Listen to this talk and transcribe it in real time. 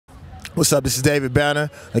What's up? This is David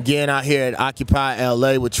Banner, again out here at Occupy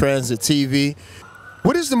LA with Transit TV.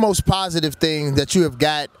 What is the most positive thing that you have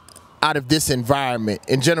got out of this environment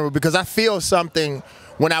in general? Because I feel something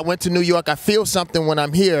when I went to New York, I feel something when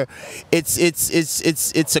I'm here.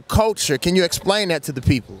 It's a culture. Can you explain that to the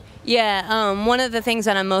people? Yeah, one of the things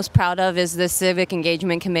that I'm most proud of is the Civic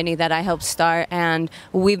Engagement Committee that I helped start, and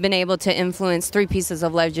we've been able to influence 3 pieces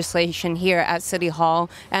of legislation here at City Hall,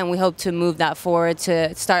 and we hope to move that forward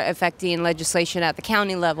to start affecting legislation at the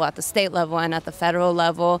county level, at the state level, and at the federal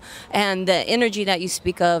level. And the energy that you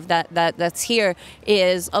speak of that's here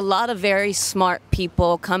is a lot of very smart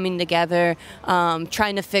people coming together,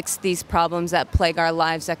 trying to fix these problems that plague our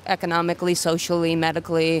lives economically, socially,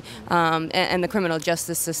 medically, and the criminal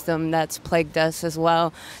justice system that's plagued us as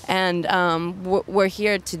well. And we're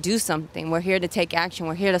here to do something. We're here to take action.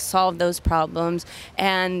 We're here to solve those problems.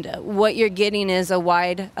 And what you're getting is a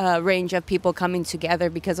wide range of people coming together,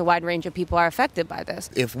 because a wide range of people are affected by this.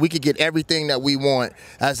 If we could get everything that we want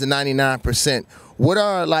as the 99%, what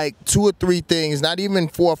are like 2 or 3 things, not even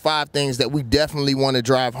 4 or 5 things, that we definitely want to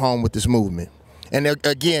drive home with this movement? And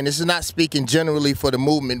again, this is not speaking generally for the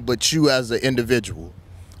movement, but you as an individual.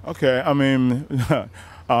 Okay, I mean,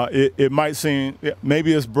 it might seem,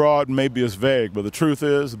 maybe it's broad, maybe it's vague, but the truth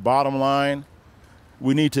is, bottom line,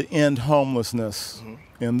 we need to end homelessness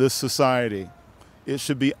in this society. It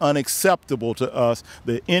should be unacceptable to us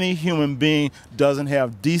that any human being doesn't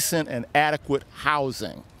have decent and adequate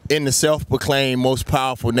housing. In the self-proclaimed most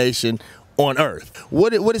powerful nation on earth,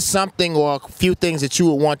 what is something or a few things that you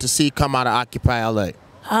would want to see come out of Occupy LA?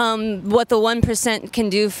 What the 1% can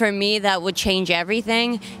do for me that would change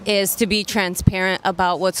everything is to be transparent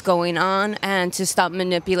about what's going on and to stop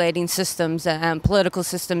manipulating systems and political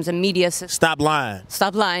systems and media systems. Stop lying.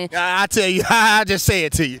 Stop lying. I tell you, I just say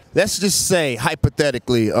it to you. Let's just say,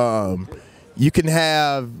 hypothetically, you can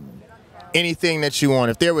have anything that you want.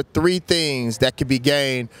 If there were 3 things that could be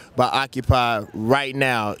gained by Occupy right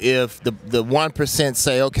now, if the 1%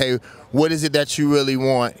 say, okay, what is it that you really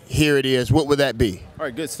want? Here it is. What would that be? All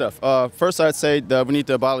right, good stuff. First, I'd say that we need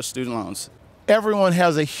to abolish student loans. Everyone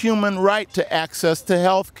has a human right to access to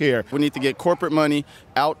health care. We need to get corporate money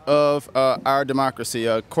out of our democracy.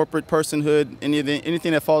 Corporate personhood,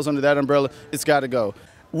 anything that falls under that umbrella, it's got to go.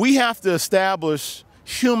 We have to establish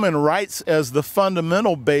human rights as the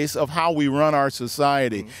fundamental base of how we run our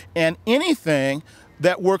society. And anything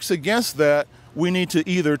that works against that, we need to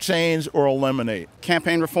either change or eliminate.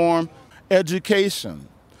 Campaign reform. Education.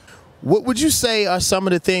 What would you say are some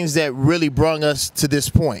of the things that really brought us to this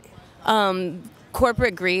point?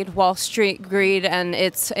 Corporate greed, Wall Street greed, and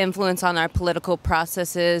its influence on our political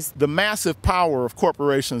processes. The massive power of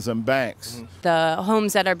corporations and banks. The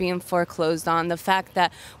homes that are being foreclosed on, the fact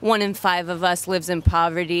that 1 in 5 of us lives in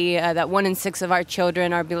poverty, that 1 in 6 of our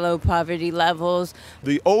children are below poverty levels.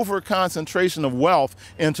 The over-concentration of wealth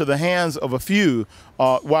into the hands of a few,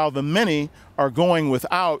 while the many are going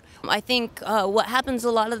without. I think what happens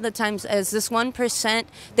a lot of the times is this 1%,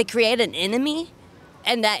 they create an enemy.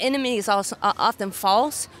 And that enemy is also often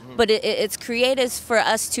false, but it's created for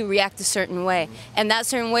us to react a certain way. And that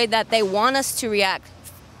certain way that they want us to react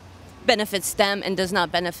benefits them and does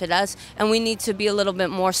not benefit us. And we need to be a little bit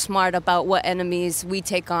more smart about what enemies we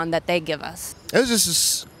take on that they give us. There's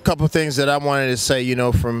just a couple of things that I wanted to say, you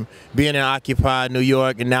know, from being in Occupy New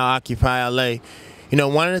York and now Occupy LA. You know,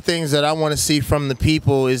 one of the things that I want to see from the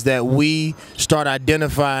people is that we start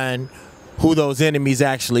identifying who those enemies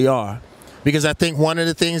actually are. Because I think one of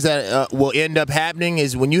the things that will end up happening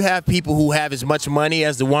is when you have people who have as much money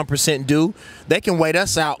as the 1% do, they can wait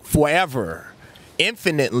us out forever,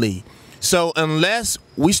 infinitely. So unless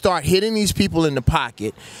we start hitting these people in the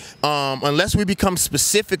pocket, unless we become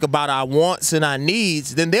specific about our wants and our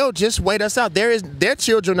needs, then they'll just wait us out. Their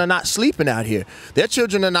children are not sleeping out here. Their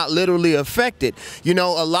children are not literally affected. You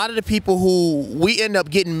know, a lot of the people who we end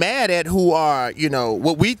up getting mad at, who are, you know,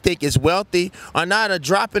 what we think is wealthy, are not a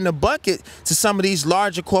drop in the bucket to some of these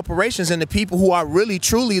larger corporations and the people who are really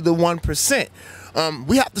truly the 1%.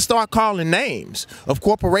 We have to start calling names of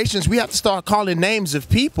corporations. We have to start calling names of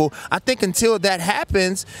people. I think until that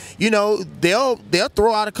happens, you know, they'll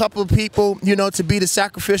throw out a couple of people, you know, to be the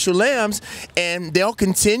sacrificial lambs, and they'll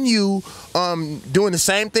continue doing the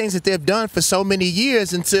same things that they've done for so many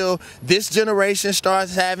years until this generation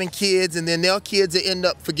starts having kids, and then their kids will end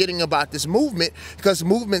up forgetting about this movement, because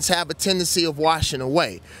movements have a tendency of washing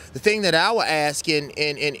away. The thing that I would ask, and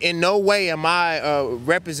in no way am I a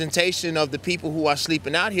representation of the people who are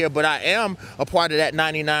sleeping out here, but I am a part of that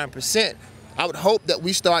 99%. I would hope that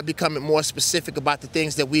we start becoming more specific about the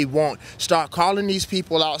things that we want. Start calling these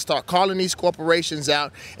people out, start calling these corporations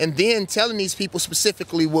out, and then telling these people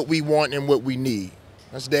specifically what we want and what we need.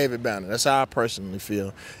 That's David Banner. That's how I personally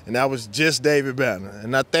feel. And that was just David Banner.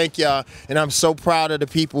 And I thank y'all, and I'm so proud of the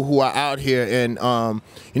people who are out here. And,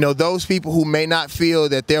 you know, those people who may not feel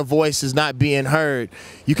that their voice is not being heard,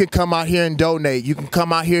 you can come out here and donate. You can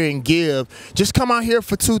come out here and give. Just come out here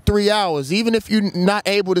for 2-3 hours, even if you're not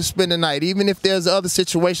able to spend the night, even if there's other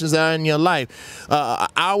situations that are in your life. An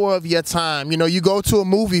hour of your time. You know, you go to a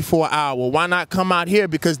movie for an hour. Why not come out here?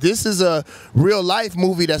 Because this is a real-life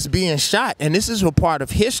movie that's being shot, and this is a part of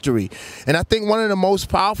history. And I think one of the most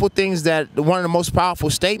powerful things one of the most powerful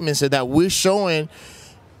statements is that we're showing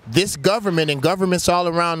this government and governments all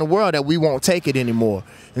around the world that we won't take it anymore.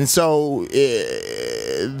 And so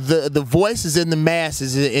the voice is in the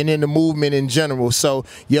masses and in the movement in general. So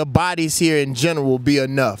your bodies here in general will be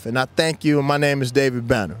enough. And I thank you. And my name is David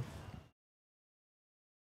Banner.